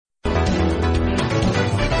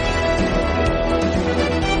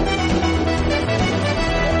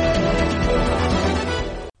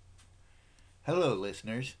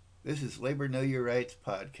listeners. This is Labor Know Your Rights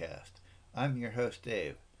podcast. I'm your host,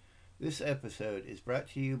 Dave. This episode is brought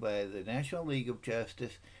to you by the National League of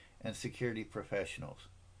Justice and Security Professionals,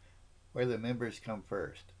 where the members come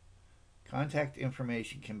first. Contact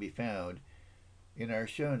information can be found in our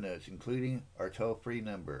show notes, including our toll-free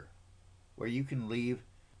number, where you can leave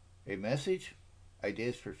a message,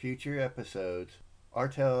 ideas for future episodes, or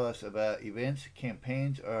tell us about events,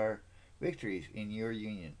 campaigns, or victories in your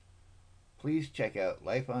union. Please check out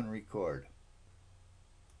Life on Record.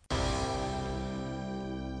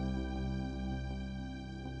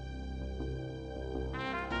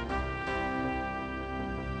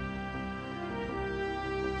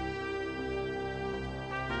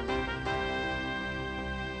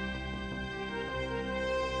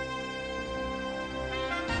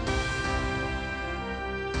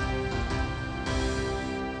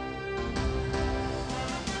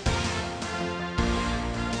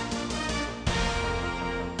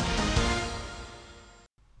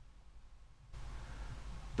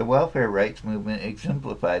 The welfare rights movement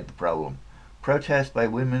exemplified the problem. Protests by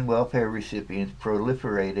women welfare recipients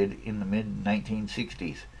proliferated in the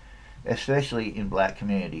mid-1960s, especially in black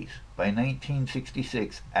communities. By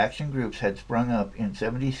 1966, action groups had sprung up in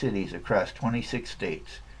 70 cities across 26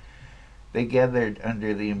 states. They gathered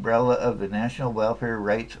under the umbrella of the National Welfare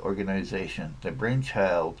Rights Organization, the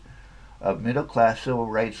brainchild of middle-class civil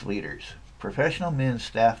rights leaders. Professional men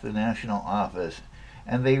staffed the national office,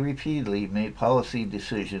 and they repeatedly made policy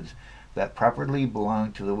decisions that properly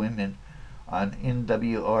belonged to the women on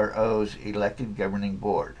NWRO's elected governing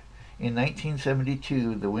board. In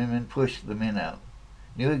 1972, the women pushed the men out.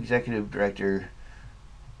 New executive director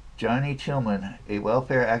Johnny Tillman, a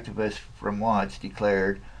welfare activist from Watts,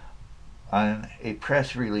 declared on a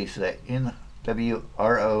press release that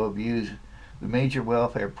NWRO views the major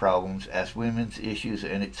welfare problems as women's issues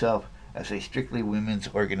and itself as a strictly women's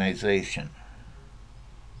organization.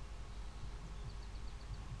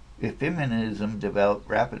 If feminism developed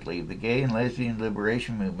rapidly, the gay and lesbian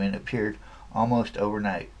liberation movement appeared almost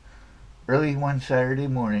overnight. Early one Saturday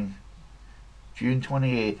morning, June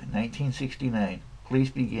 28, 1969,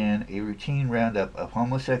 police began a routine roundup of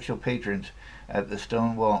homosexual patrons at the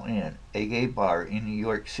Stonewall Inn, a gay bar in New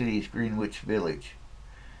York City's Greenwich Village.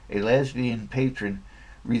 A lesbian patron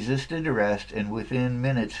resisted arrest, and within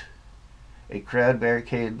minutes, a crowd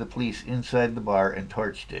barricaded the police inside the bar and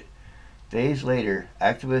torched it. Days later,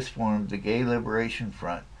 activists formed the Gay Liberation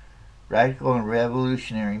Front, radical and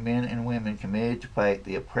revolutionary men and women committed to fight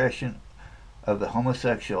the oppression of the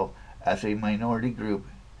homosexual as a minority group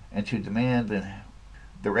and to demand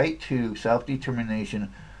the right to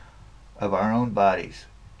self-determination of our own bodies.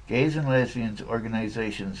 Gays and lesbians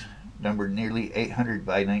organizations numbered nearly 800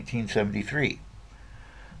 by 1973.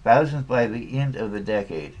 Thousands by the end of the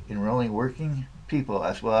decade, enrolling working people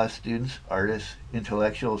as well as students, artists,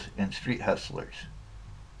 intellectuals, and street hustlers.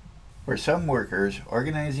 For some workers,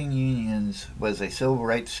 organizing unions was a civil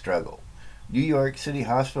rights struggle. New York City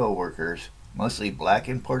hospital workers, mostly black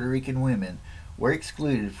and Puerto Rican women, were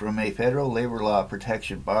excluded from a federal labor law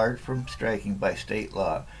protection, barred from striking by state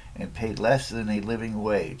law, and paid less than a living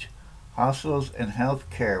wage. Hospitals and health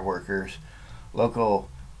care workers, Local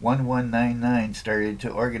 1199, started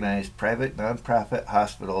to organize private nonprofit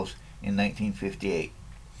hospitals in 1958.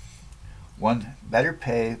 Won better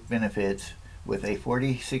pay, benefits, with a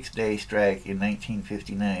 46-day strike in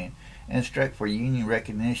 1959, and struck for union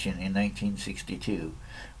recognition in 1962,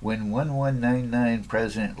 when 1199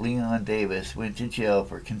 President Leon Davis went to jail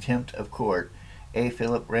for contempt of court. A.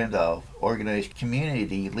 Philip Randolph organized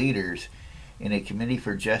community leaders in a committee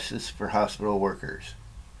for justice for hospital workers.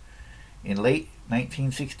 In late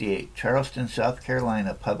 1968, Charleston, South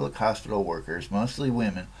Carolina public hospital workers, mostly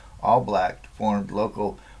women, all black, formed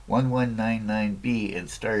Local 1199B and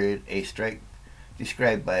started a strike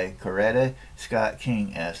described by Coretta Scott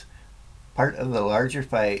King as part of the larger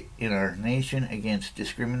fight in our nation against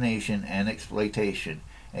discrimination and exploitation,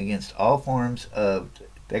 against all forms of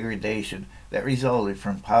degradation that resulted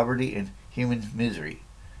from poverty and human misery.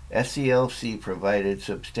 SCLC provided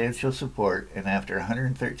substantial support, and after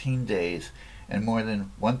 113 days and more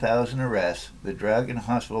than 1,000 arrests, the Drug and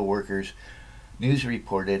Hospital Workers News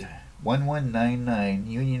reported 1199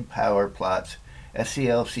 Union Power plots.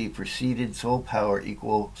 SCLC proceeded sole power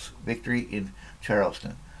equals victory in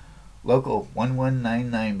Charleston. Local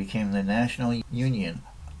 1199 became the national union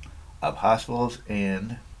of hospitals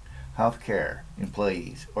and healthcare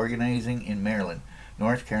employees, organizing in Maryland,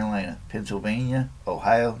 North Carolina, Pennsylvania,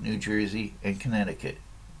 Ohio, New Jersey, and Connecticut.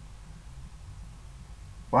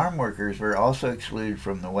 Farm workers were also excluded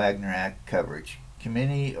from the Wagner Act coverage.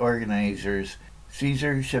 Community organizers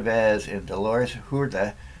Cesar Chavez and Dolores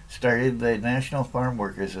Huerta started the National Farm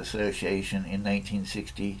Workers Association in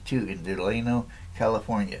 1962 in Delano,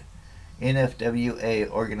 California.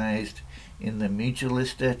 NFWA organized in the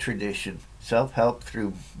mutualista tradition, self-help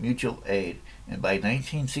through mutual aid, and by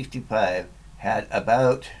 1965 had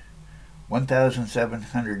about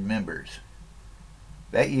 1,700 members.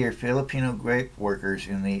 That year, Filipino grape workers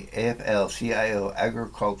in the AFL-CIO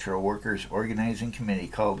Agricultural Workers Organizing Committee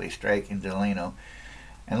called a strike in Delano,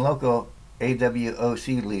 and local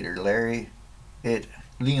AWOC leader Larry It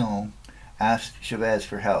Leon asked Chavez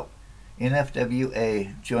for help.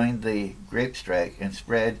 NFWA joined the grape strike and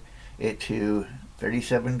spread it to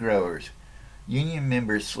 37 growers. Union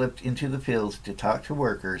members slipped into the fields to talk to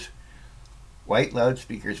workers. White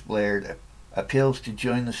loudspeakers blared appeals to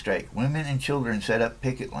join the strike. Women and children set up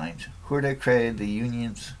picket lines. Huerta credited the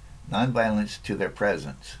union's nonviolence to their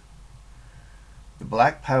presence. The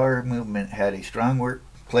Black Power movement had a strong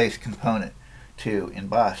workplace component, too. In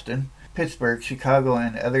Boston, Pittsburgh, Chicago,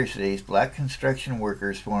 and other cities, black construction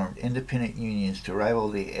workers formed independent unions to rival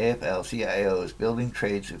the AFL-CIO's building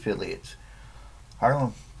trades affiliates.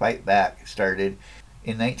 Harlem Fight Back started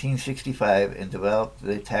in 1965 and developed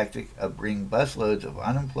the tactic of bringing busloads of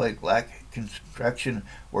unemployed black construction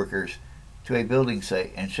workers to a building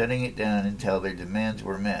site and shutting it down until their demands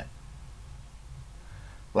were met.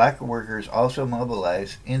 Black workers also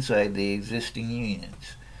mobilized inside the existing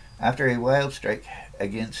unions. After a wild strike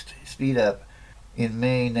against Speed Up in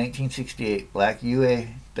May 1968, black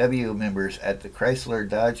UAW members at the Chrysler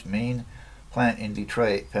Dodge main plant in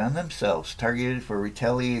Detroit found themselves targeted for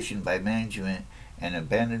retaliation by management and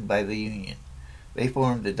abandoned by the union. They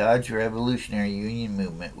formed the Dodge Revolutionary Union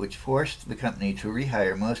movement, which forced the company to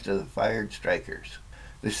rehire most of the fired strikers.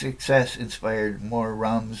 The success inspired more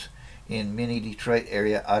RUMs in many Detroit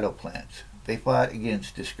area auto plants. They fought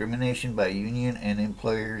against discrimination by union and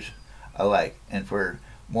employers alike and for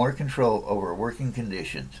more control over working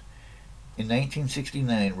conditions. In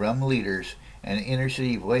 1969, RUM leaders and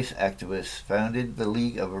inner-city voice activists founded the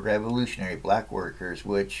League of Revolutionary Black Workers,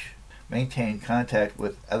 which maintained contact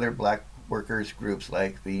with other black workers groups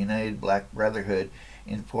like the United Black Brotherhood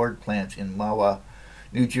in Ford plants in Mahwah,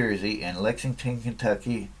 New Jersey, and Lexington,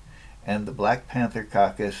 Kentucky, and the Black Panther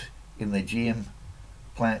Caucus in the GM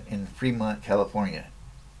plant in Fremont, California.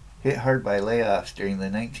 Hit hard by layoffs during the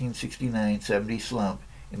 1969-70 slump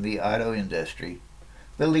in the auto industry,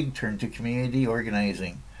 the League turned to community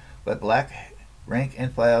organizing, but black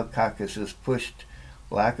rank-and-file caucuses pushed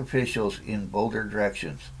black officials in bolder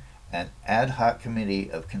directions. An ad hoc committee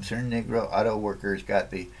of concerned Negro auto workers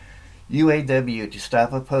got the UAW to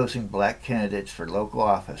stop opposing black candidates for local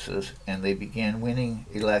offices, and they began winning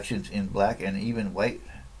elections in black and even white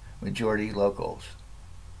majority locals.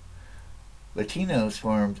 Latinos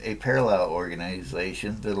formed a parallel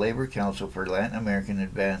organization, the Labor Council for Latin American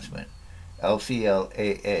Advancement,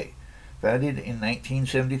 LCLAA, founded in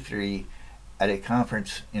 1973 at a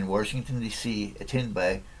conference in Washington, D.C., attended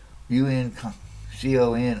by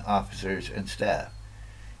UNCON officers and staff.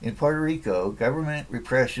 In Puerto Rico, government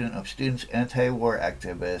repression of students' anti-war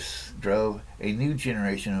activists drove a new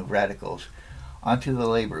generation of radicals onto the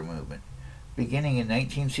labor movement. Beginning in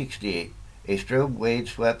 1968, a strobe wave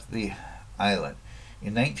swept the island.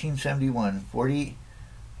 In 1971, 40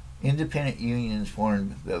 independent unions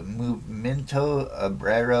formed the Movimiento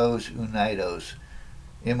Obreros Unidos,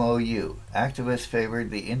 MOU. Activists favored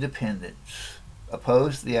the independents,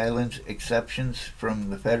 opposed the island's exceptions from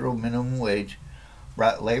the federal minimum wage,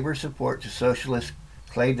 brought labor support to socialist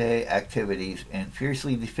Clay Day activities, and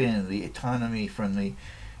fiercely defended the autonomy from the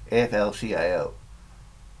AFL-CIO.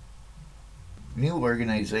 New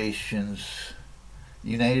organizations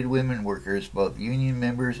united women workers, both union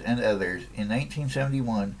members and others. In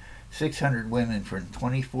 1971, 600 women from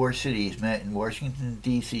 24 cities met in Washington,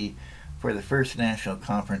 D.C. for the first National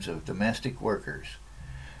Conference of Domestic Workers.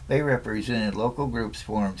 They represented local groups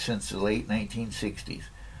formed since the late 1960s,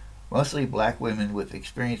 mostly black women with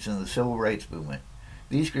experience in the civil rights movement.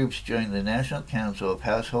 These groups joined the National Council of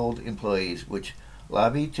Household Employees, which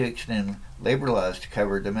lobbied to extend labor laws to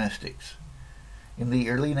cover domestics. In the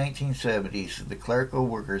early 1970s, the clerical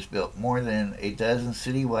workers built more than a dozen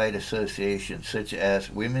citywide associations, such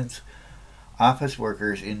as Women's Office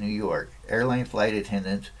Workers in New York, airline flight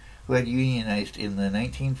attendants who had unionized in the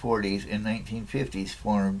 1940s and 1950s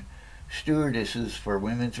formed Stewardesses for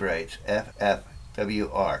Women's Rights,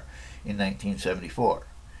 FFWR, in 1974.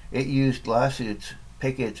 It used lawsuits,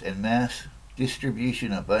 pickets, and mass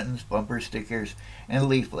distribution of buttons, bumper stickers, and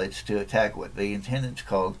leaflets to attack what the attendants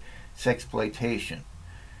called sexploitation.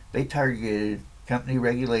 They targeted company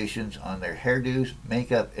regulations on their hairdos,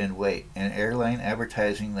 makeup, and weight, and airline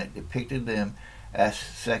advertising that depicted them as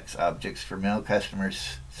sex objects for male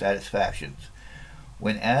customers' satisfactions.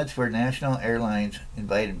 When ads for national airlines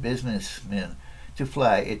invited businessmen to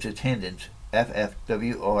fly its attendants,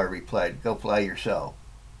 FFWR replied, "Go fly yourself."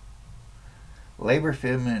 Labor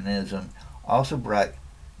feminism also brought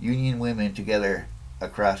union women together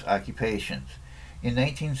across occupations. In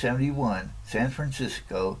 1971, San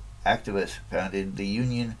Francisco activists founded the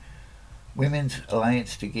union Women's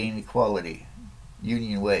Alliance to Gain Equality,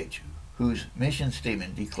 Union Wage, whose mission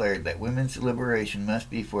statement declared that women's liberation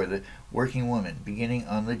must be for the working woman, beginning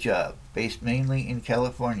on the job. Based mainly in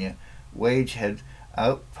California, Wage had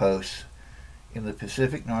outposts in the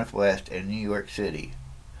Pacific Northwest and New York City.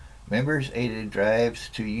 Members aided drives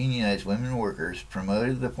to unionize women workers,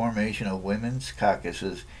 promoted the formation of women's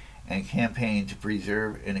caucuses, and campaigned to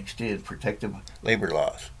preserve and extend protective labor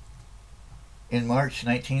laws. In March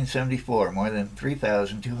 1974, more than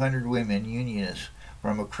 3,200 women unionists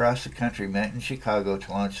from across the country met in Chicago to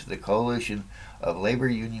launch the Coalition of Labor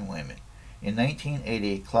Union Women. In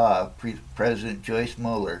 1980, CLAW President Joyce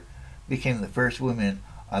Moeller became the first woman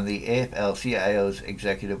on the AFL-CIO's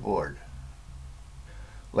executive board.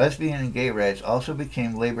 Lesbian and gay rights also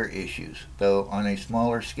became labor issues, though on a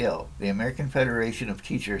smaller scale. The American Federation of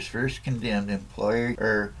Teachers first condemned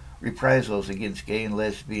employer reprisals against gay and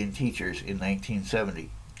lesbian teachers in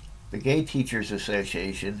 1970. The Gay Teachers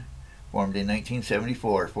Association, formed in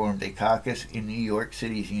 1974, formed a caucus in New York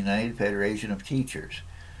City's United Federation of Teachers.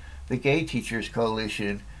 The Gay Teachers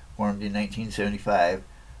Coalition, formed in 1975,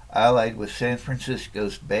 allied with San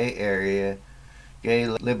Francisco's Bay Area Gay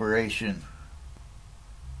Liberation.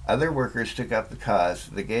 Other workers took up the cause.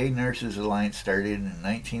 The Gay Nurses Alliance started in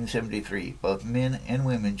 1973. Both men and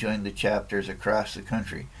women joined the chapters across the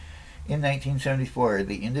country. In 1974,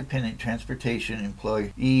 the Independent Transportation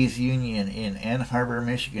Employees Union in Ann Arbor,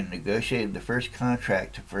 Michigan, negotiated the first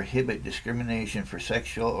contract to prohibit discrimination for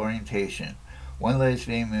sexual orientation. One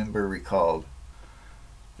lesbian member recalled,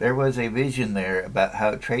 "There was a vision there about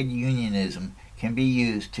how trade unionism can be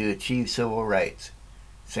used to achieve civil rights."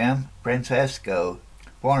 Sam Francesco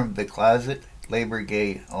formed the Closet Labor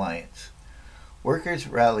Gay Alliance. Workers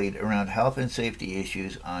rallied around health and safety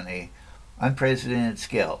issues on an unprecedented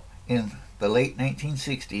scale. In the late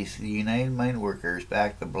 1960s, the United Mine Workers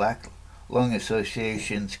backed the Black Lung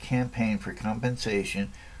Association's campaign for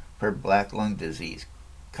compensation for black lung disease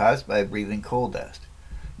caused by breathing coal dust.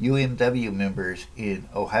 UMW members in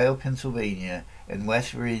Ohio, Pennsylvania, and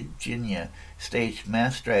West Virginia staged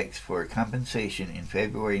mass strikes for compensation in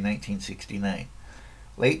February 1969.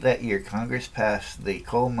 Late that year, Congress passed the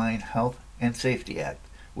Coal Mine Health and Safety Act,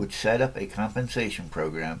 which set up a compensation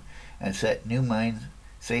program and set new mine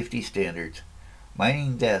safety standards.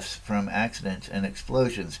 Mining deaths from accidents and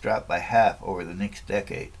explosions dropped by half over the next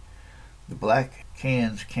decade. The Black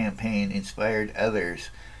Cans campaign inspired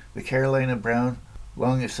others. The Carolina Brown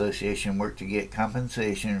Lung Association worked to get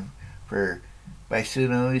compensation for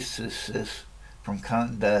bisonosis from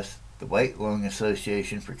cotton dust, the White Lung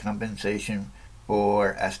Association for compensation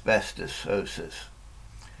for asbestosis.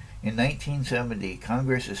 In 1970,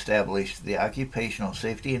 Congress established the Occupational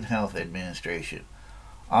Safety and Health Administration,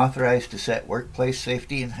 authorized to set workplace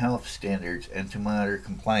safety and health standards and to monitor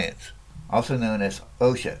compliance, also known as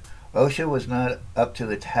OSHA. OSHA was not up to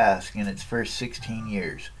the task in its first 16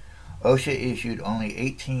 years. OSHA issued only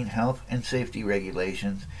 18 health and safety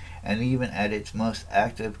regulations, and even at its most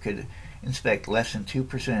active could inspect less than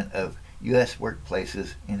 2% of U.S.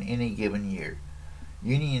 workplaces in any given year.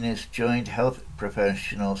 Unionists joined health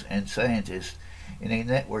professionals and scientists in a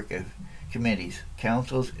network of committees,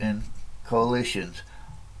 councils, and coalitions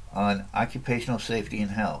on occupational safety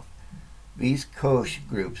and health. These COSH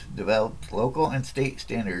groups developed local and state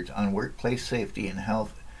standards on workplace safety and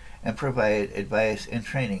health and provided advice and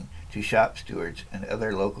training to shop stewards and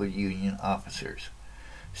other local union officers.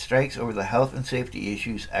 Strikes over the health and safety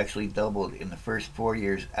issues actually doubled in the first 4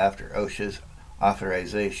 years after OSHA's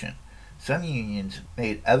authorization. Some unions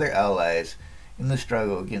made other allies in the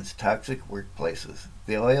struggle against toxic workplaces.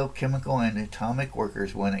 The oil, chemical, and atomic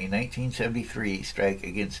workers won a 1973 strike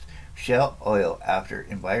against Shell Oil after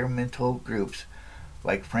environmental groups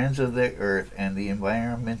like Friends of the Earth and the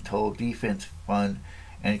Environmental Defense Fund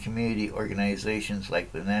and community organizations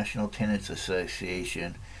like the National Tenants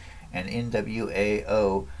Association and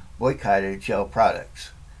NWAO boycotted Shell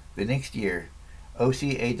products. The next year,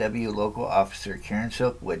 OCAW local officer Karen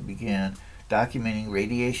Silkwood began documenting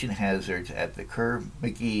radiation hazards at the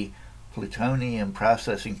Kerr-McGee plutonium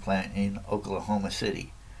processing plant in Oklahoma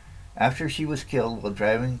City. After she was killed while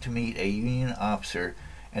driving to meet a union officer,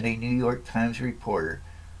 and a New York Times reporter,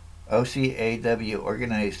 OCAW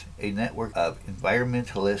organized a network of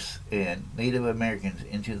environmentalists and Native Americans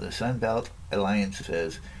into the Sun Belt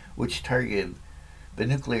Alliances, which targeted the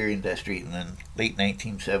nuclear industry in the late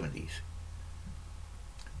 1970s.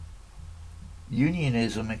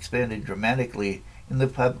 Unionism expanded dramatically in the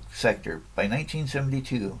public sector. By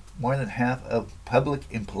 1972, more than half of public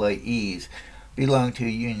employees belonged to a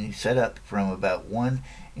union, set up from about 1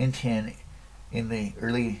 in 10 in the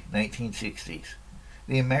early 1960s.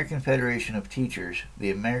 The American Federation of Teachers,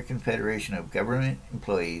 the American Federation of Government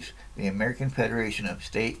Employees, the American Federation of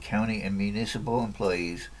State, County, and Municipal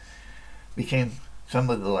Employees became some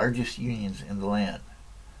of the largest unions in the land.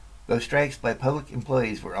 Though strikes by public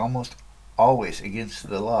employees were almost always against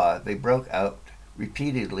the law, they broke out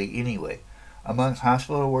repeatedly anyway. Among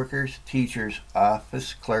hospital workers, teachers,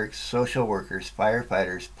 office clerks, social workers,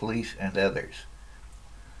 firefighters, police, and others.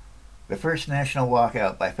 The first national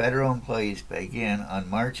walkout by federal employees began on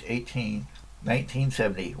March 18,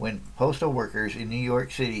 1970, when postal workers in New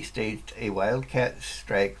York City staged a wildcat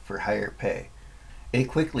strike for higher pay. It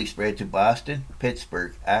quickly spread to Boston,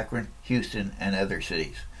 Pittsburgh, Akron, Houston, and other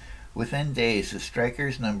cities. Within days, the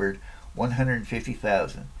strikers numbered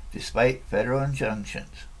 150,000, despite federal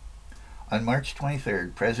injunctions. On March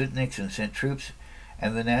 23rd, President Nixon sent troops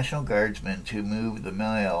and the National Guardsmen to move the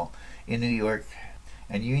mail in New York,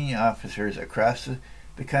 and union officers across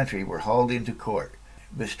the country were hauled into court.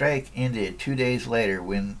 The strike ended 2 days later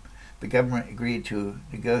when the government agreed to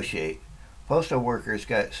negotiate. Postal workers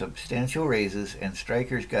got substantial raises and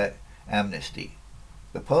strikers got amnesty.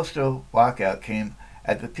 The postal walkout came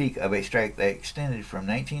at the peak of a strike that extended from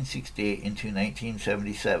 1968 into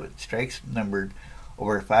 1977. Strikes numbered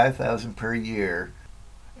over 5,000 per year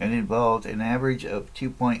and involved an average of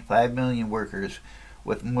 2.5 million workers,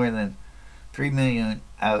 with more than 3 million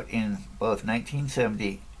out in both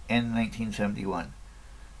 1970 and 1971.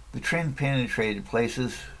 The trend penetrated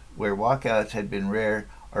places where walkouts had been rare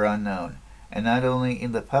or unknown, and not only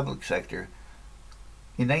in the public sector.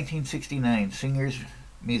 In 1969, singers,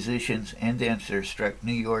 musicians, and dancers struck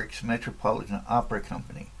New York's Metropolitan Opera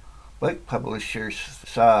Company. Book publishers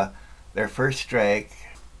saw their first strike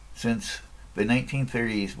since the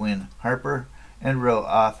 1930s when Harper and Row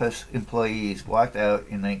office employees walked out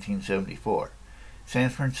in 1974. San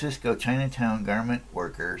Francisco Chinatown garment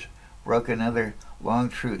workers broke another long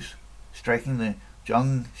truce, striking the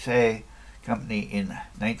Zhongzhou Company in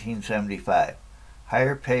 1975.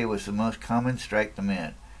 Higher pay was the most common strike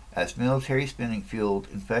demand, as military spending fueled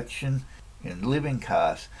inflation in living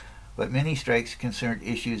costs, but many strikes concerned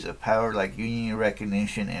issues of power like union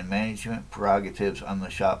recognition and management prerogatives on the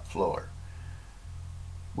shop floor.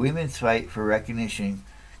 Women's fight for recognition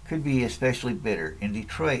could be especially bitter. In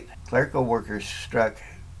Detroit, clerical workers struck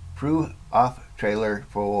Prue off-trailer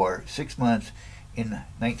for 6 months in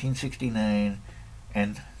 1969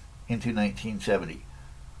 and into 1970.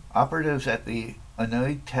 Operatives at the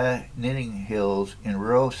Oneida Knitting Hills in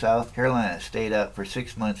rural South Carolina stayed up for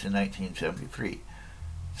 6 months in 1973.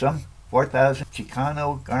 Some 4,000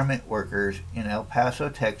 Chicano garment workers in El Paso,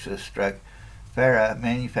 Texas struck Farah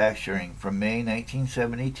Manufacturing from May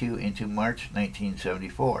 1972 into March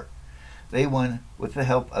 1974. They won with the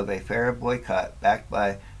help of a Farah boycott backed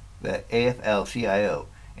by the AFL-CIO,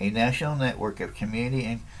 a national network of community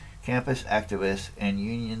and campus activists and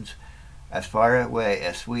unions as far away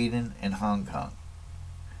as Sweden and Hong Kong.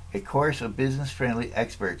 A chorus of business-friendly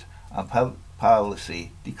experts on public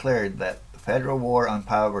policy declared that the federal war on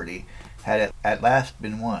poverty had at last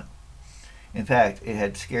been won. In fact, it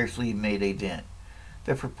had scarcely made a dent.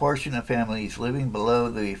 The proportion of families living below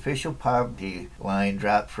the official poverty line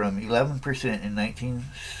dropped from 11% in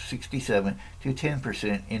 1967 to 10%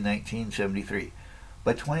 in 1973.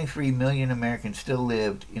 But 23 million Americans still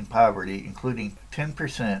lived in poverty, including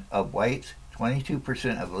 10% of whites,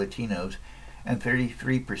 22% of Latinos, and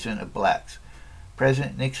 33% of blacks.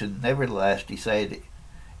 President Nixon nevertheless decided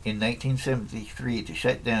in 1973 to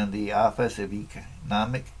shut down the Office of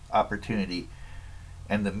Economic Opportunity,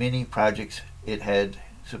 and the many projects it had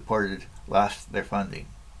supported lost their funding.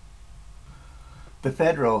 The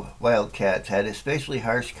federal wildcats had especially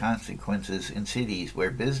harsh consequences in cities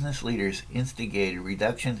where business leaders instigated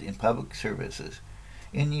reductions in public services.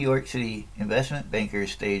 In New York City, investment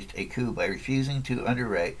bankers staged a coup by refusing to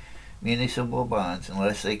underwrite municipal bonds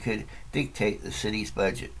unless they could dictate the city's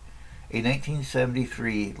budget. A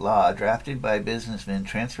 1973 law drafted by businessmen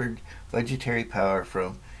transferred budgetary power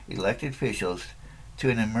from elected officials to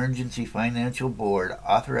an emergency financial board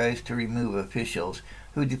authorized to remove officials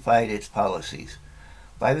who defied its policies.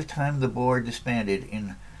 By the time the board disbanded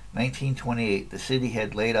in 1928, the city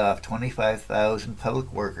had laid off 25,000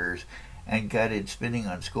 public workers and gutted spending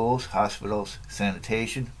on schools, hospitals,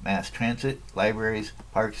 sanitation, mass transit, libraries,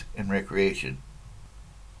 parks, and recreation.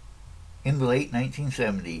 In the late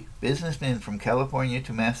 1970s, businessmen from California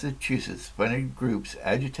to Massachusetts funded groups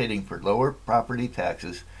agitating for lower property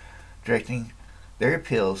taxes, directing their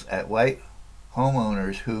appeals at white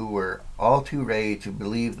homeowners who were all too ready to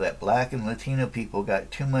believe that black and Latino people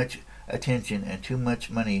got too much attention and too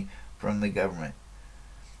much money from the government.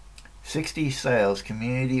 60s styles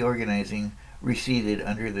community organizing receded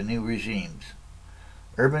under the new regimes.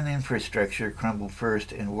 Urban infrastructure crumbled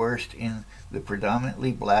first and worst in the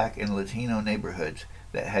predominantly black and Latino neighborhoods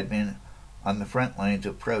that had been on the front lines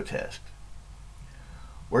of protest.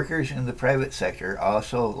 Workers in the private sector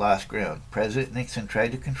also lost ground. President Nixon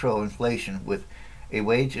tried to control inflation with a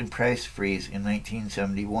wage and price freeze in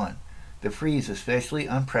 1971. The freeze, especially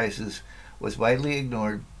on prices, was widely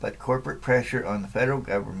ignored, but corporate pressure on the federal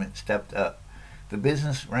government stepped up. The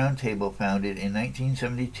Business Roundtable, founded in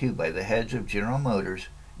 1972 by the heads of General Motors,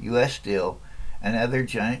 U.S. Steel, and other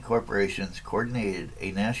giant corporations, coordinated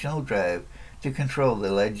a national drive to control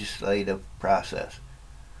the legislative process.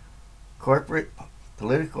 Corporate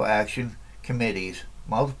political action committees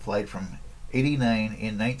multiplied from 89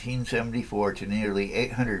 in 1974 to nearly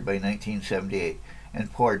 800 by 1978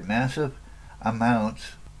 and poured massive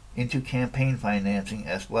amounts into campaign financing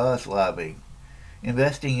as well as lobbying,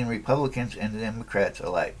 investing in Republicans and Democrats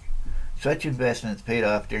alike. Such investments paid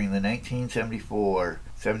off during the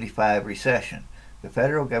 1974-75 recession. The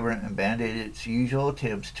federal government abandoned its usual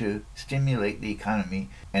attempts to stimulate the economy,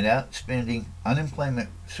 and outspending unemployment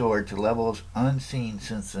soared to levels unseen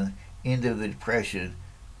since the end of the Depression.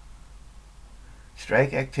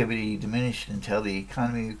 Strike activity diminished until the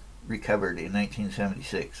economy recovered in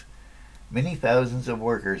 1976. Many thousands of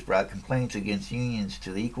workers brought complaints against unions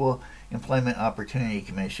to the Equal Employment Opportunity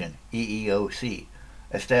Commission, EEOC,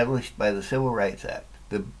 established by the Civil Rights Act.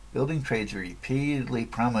 The building trades repeatedly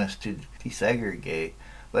promised to desegregate,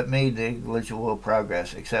 but made negligible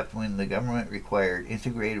progress except when the government required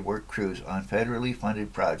integrated work crews on federally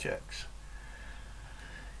funded projects.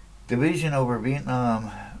 Division over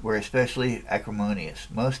Vietnam were especially acrimonious.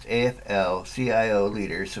 Most AFL-CIO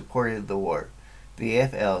leaders supported the war. The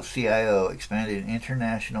AFL-CIO expanded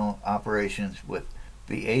international operations with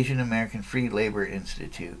the Asian American Free Labor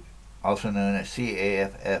Institute, also known as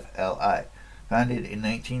CAFFLI, founded in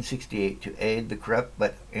 1968 to aid the corrupt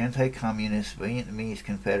but anti-communist Vietnamese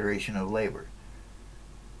Confederation of Labor.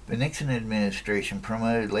 The Nixon administration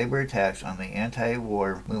promoted labor attacks on the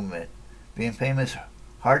anti-war movement. The infamous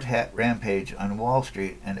Hard Hat Rampage on Wall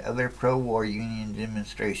Street and other pro-war union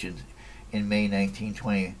demonstrations in May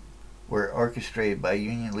 1920 were orchestrated by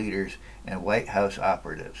union leaders and White House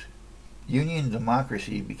operatives. Union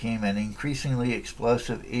democracy became an increasingly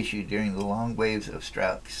explosive issue during the long waves of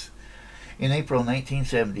strikes. In April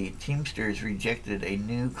 1970, Teamsters rejected a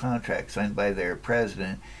new contract signed by their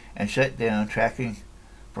president and shut down tracking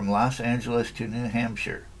from Los Angeles to New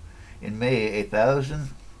Hampshire. In May, 1,000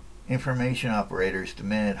 information operators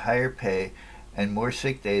demanded higher pay and more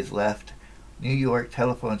sick days left New York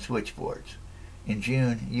telephone switchboards. In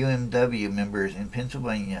June, UMW members in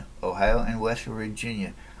Pennsylvania, Ohio, and West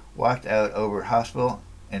Virginia walked out over hospital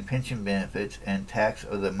and pension benefits and tax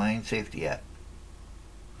of the Mine Safety Act.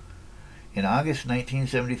 In August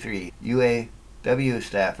 1973, UAW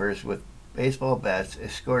staffers with baseball bats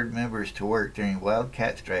escorted members to work during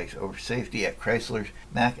wildcat strikes over safety at Chrysler's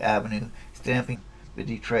Mack Avenue, stamping the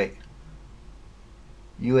Detroit.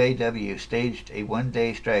 UAW staged a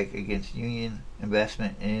one-day strike against union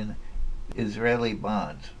investment in Israeli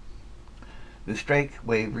bonds. The strike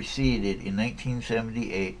wave receded in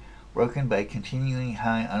 1978, broken by continuing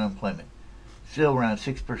high unemployment, still around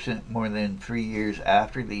 6% more than 3 years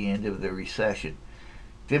after the end of the recession.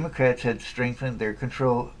 Democrats had strengthened their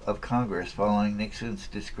control of Congress following Nixon's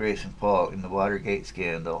disgrace and fall in the Watergate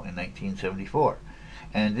scandal in 1974,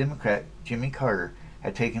 and Democrat Jimmy Carter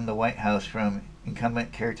had taken the White House from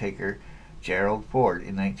incumbent caretaker Gerald Ford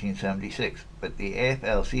in 1976, but the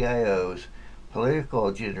AFL-CIO's political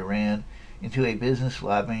agenda ran into a business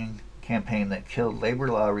lobbying campaign that killed labor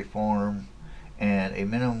law reform and a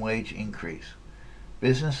minimum wage increase.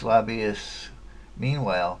 Business lobbyists,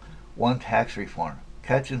 meanwhile, won tax reform,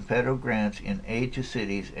 cuts in federal grants in aid to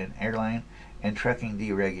cities, and airline and trucking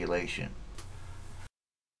deregulation.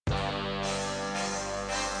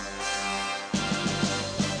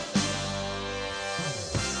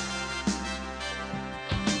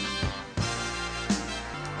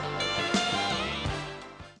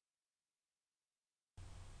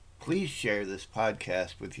 Please share this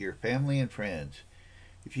podcast with your family and friends.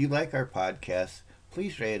 If you like our podcasts,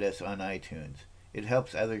 please rate us on iTunes. It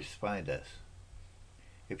helps others find us.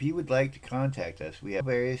 If you would like to contact us, we have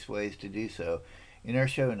various ways to do so in our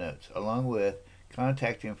show notes, along with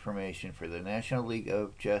contact information for the National League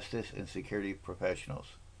of Justice and Security Professionals.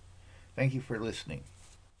 Thank you for listening.